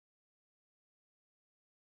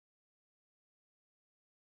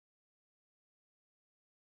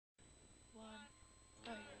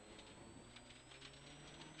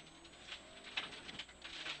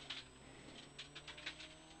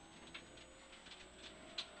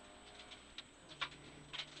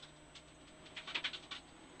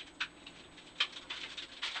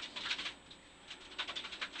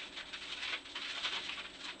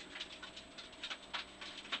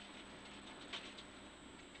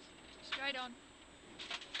straight on.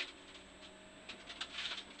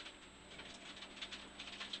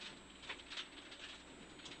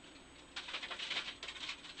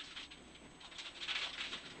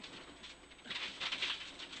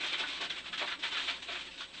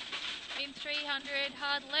 In 300,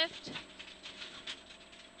 hard left.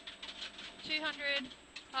 200,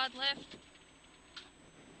 hard left.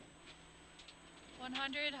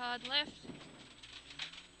 100, hard left.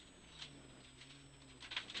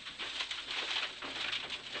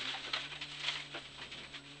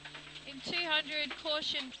 In 200,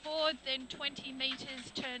 caution forward, then 20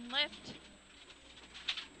 metres, turn left.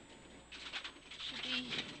 Should be,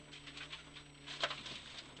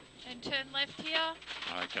 and turn left here.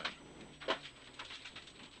 Okay.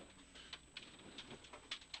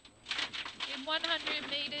 In 100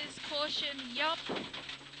 metres, caution, yup.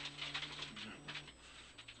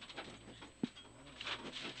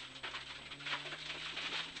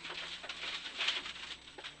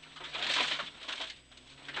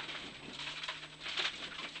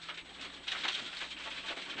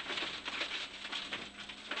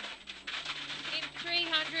 In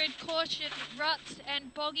 300, caution, ruts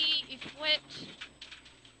and boggy if wet.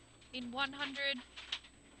 In 100.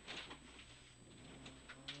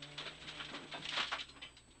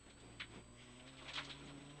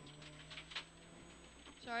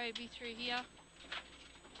 Sorry, it'll be through here.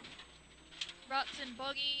 Ruts and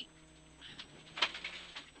boggy.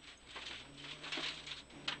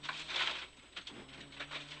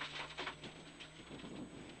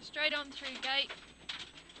 Straight on through gate.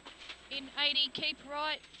 In 80, keep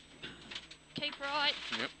right. Keep right.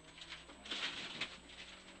 Yep.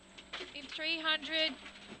 In 300,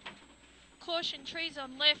 caution trees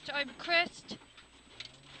on left over crest.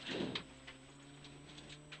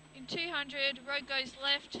 In 200, road goes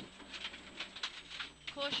left.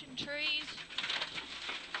 Caution trees.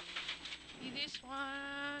 Be this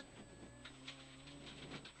one.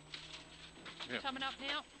 Yep. Coming up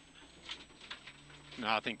now. No,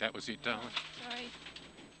 I think that was it, darling. Oh, sorry.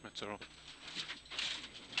 That's all right.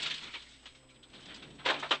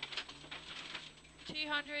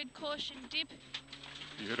 200, caution dip.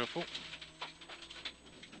 Beautiful.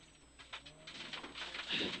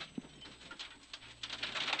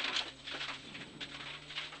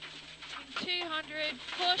 In 200,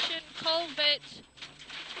 caution culvert.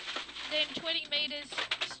 Then 20 metres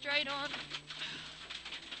straight on.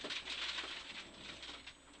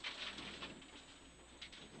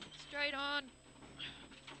 Straight on.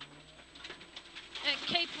 And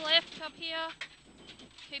keep left up here.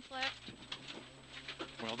 Keep left.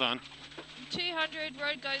 Well done. In 200,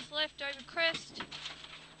 road goes left over crest.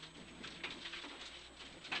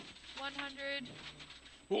 100,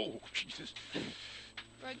 Oh, Jesus.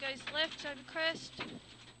 road goes left over crest.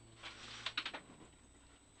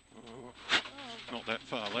 Oh, Oh, not that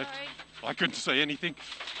far left. sorry. I couldn't see anything.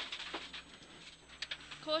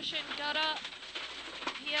 Caution gutter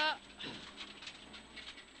here.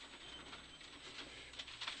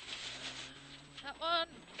 That one.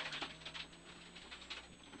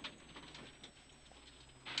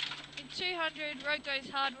 In 200, road goes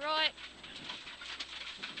hard right.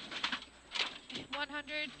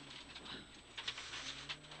 100.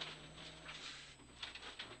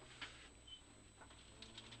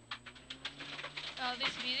 Oh,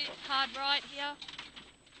 this will be it. Hard right here.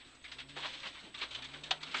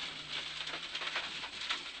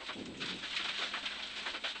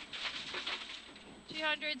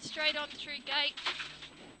 Straight on through gate.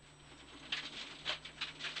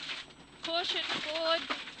 Caution forward.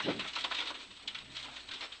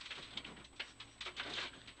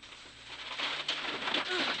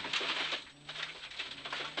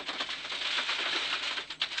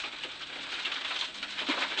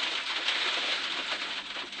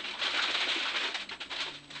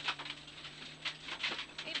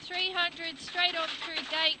 In 300, straight on through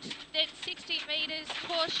gate, then 60 metres,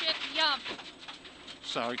 caution, yump.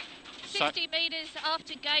 So, 60 metres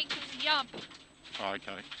after gate is yump.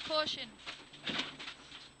 okay. Caution.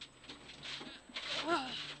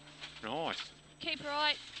 Nice. Keep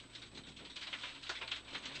right.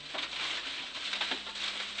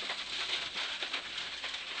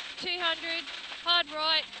 $200, hard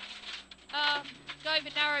right. Go over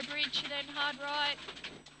narrow bridge, then hard right.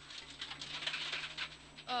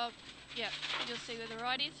 Yeah, you'll see where the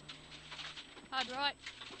right is. Hard right.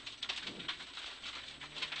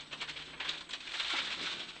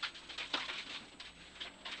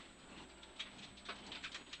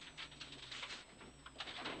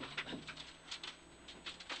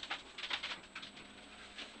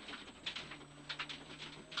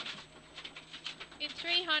 In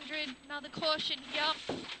 300, another caution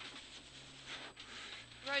jump.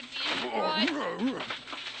 Road veers right.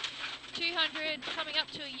 200, coming up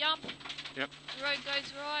to a yump. Yep. The road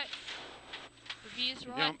goes right. The veers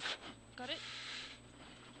right. Yump. Got it.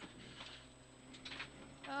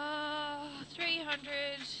 300.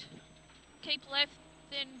 Keep left,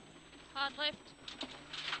 then hard left.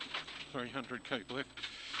 300, keep left.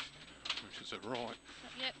 Which is it right?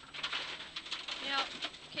 Yep. Now,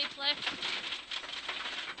 keep left.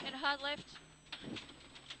 And hard left.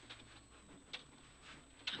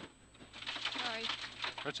 Sorry.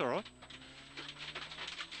 That's all right.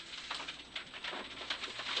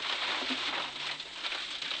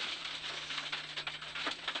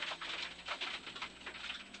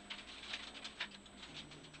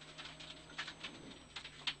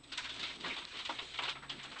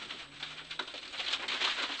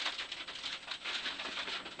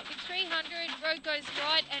 In 300, road goes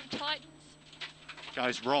right and tightens.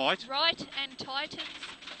 Goes right. Right and tightens.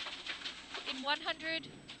 In 100.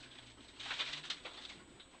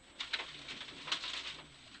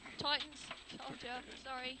 Tightens. Told ya.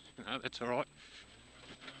 Sorry. No, that's all right.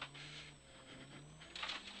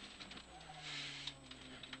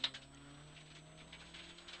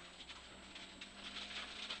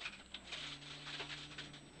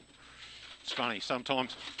 It's funny,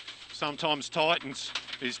 sometimes tightens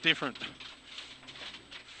is different.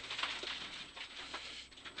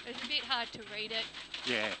 It's a bit hard to read it.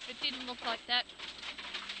 Yeah. It didn't look like that.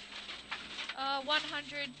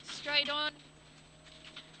 100 straight on.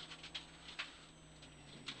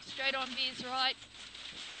 Straight on veers right.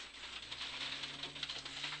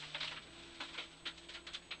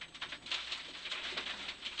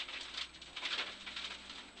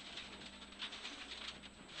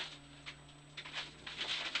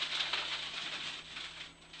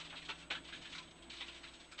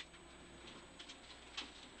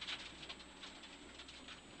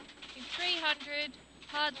 In 300,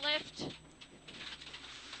 hard left.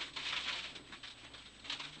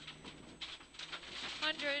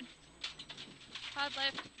 100, hard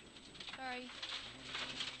left. Sorry.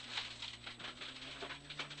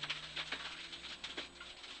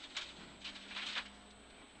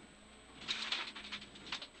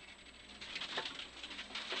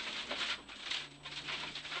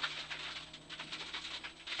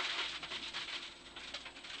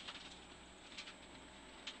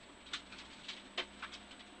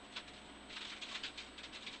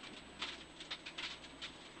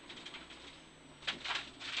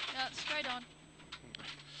 No, straight on.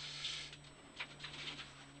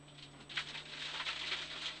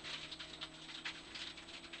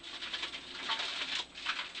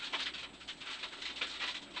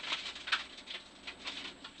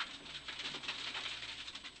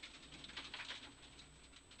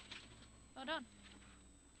 Well done.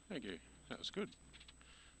 Thank you. That was good.